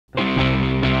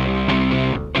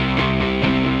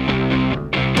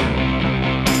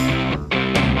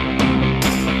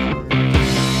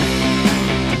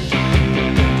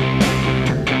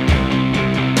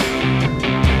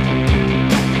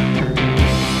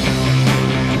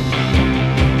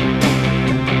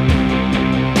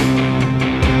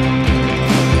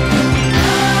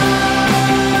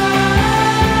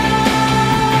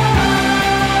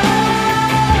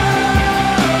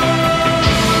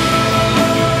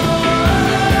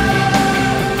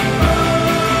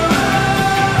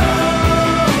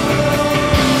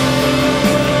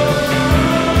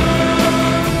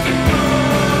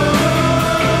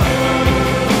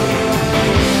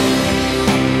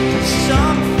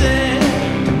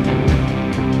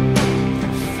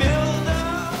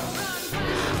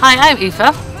Hi, I'm Aoife.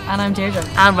 And I'm Deirdre.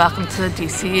 And welcome to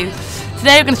DCU.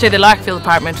 Today we're going to show you the Larkfield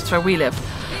apartment, which is where we live.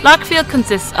 Larkfield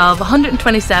consists of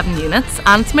 127 units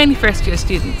and it's mainly first year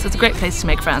students, so it's a great place to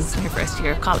make friends in your first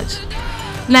year of college.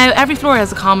 Now, every floor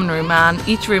has a common room and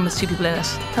each room has 2 people in it.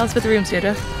 Tell us about the rooms,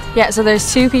 Deirdre. Yeah, so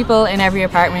there's 2 people in every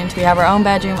apartment. We have our own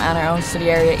bedroom and our own study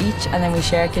area each, and then we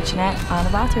share a kitchenette and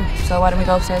a bathroom. So why don't we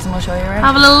go upstairs and we'll show you around.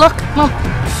 Have a little look, come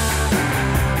on.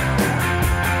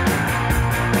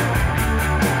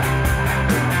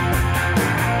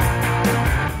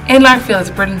 In Larkfield there's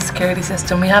a brilliant security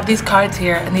system. We have these cards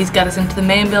here and these get us into the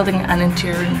main building and into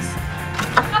your rooms.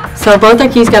 So both our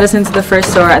keys get us into the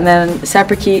first floor, and then a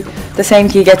separate key, the same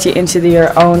key gets you into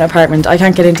your own apartment. I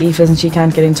can't get into Aoife's and she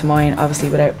can't get into mine, obviously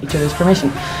without each other's permission.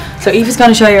 So Aoife's going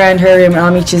to show you around her room and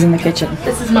I'll meet you in the kitchen.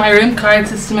 This is my room, card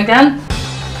system again.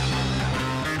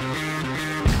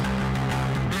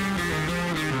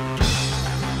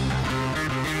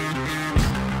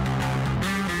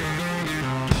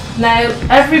 Now,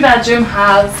 every bedroom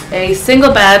has a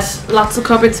single bed, lots of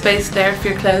cupboard space there for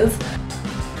your clothes.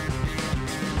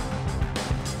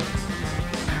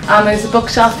 And there's a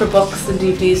bookshelf for books and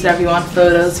DVDs, whenever you want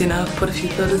photos, you know, put a few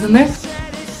photos in there.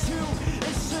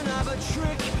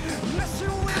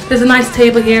 There's a nice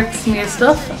table here for some of your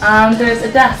stuff, and there's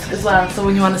a desk as well, so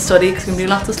when you want to study, because you're going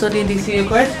to do lots of study in DCU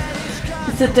Cribs,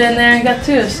 you sit down there and get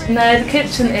to it. Now, the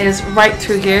kitchen is right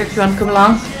through here if you want to come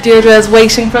along. Deirdre is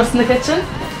waiting for us in the kitchen.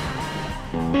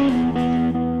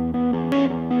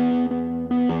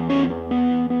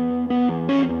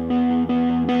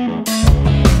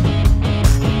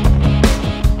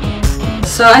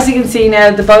 So as you can see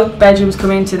now, both bedrooms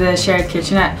come into the shared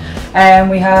kitchenette.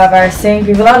 We have our sink,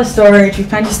 we have a lot of storage, we have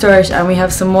plenty of storage, and we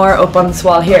have some more up on this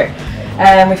wall here.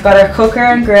 We've got our cooker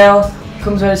and grill,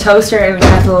 comes with a toaster and a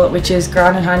kettle, which is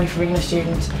grand and handy for being a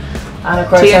student. And of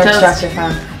course our extractor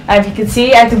fan. And you can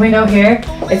see out the window here,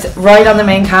 it's right on the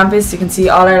main campus, you can see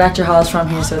all our lecture halls from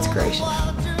here, so it's great.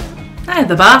 Ah,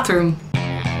 the bathroom.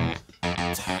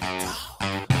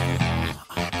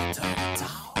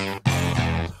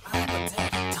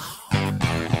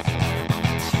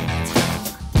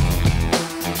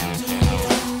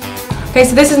 Okay,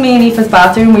 so this is me and Aoife's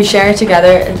bathroom. We share it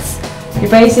together. It's your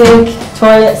basic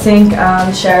toilet, sink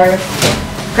and shower.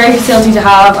 Great facility to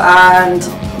have and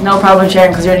no problem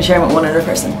sharing because you're only sharing with one other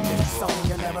person.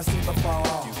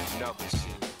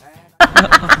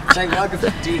 Check out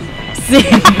the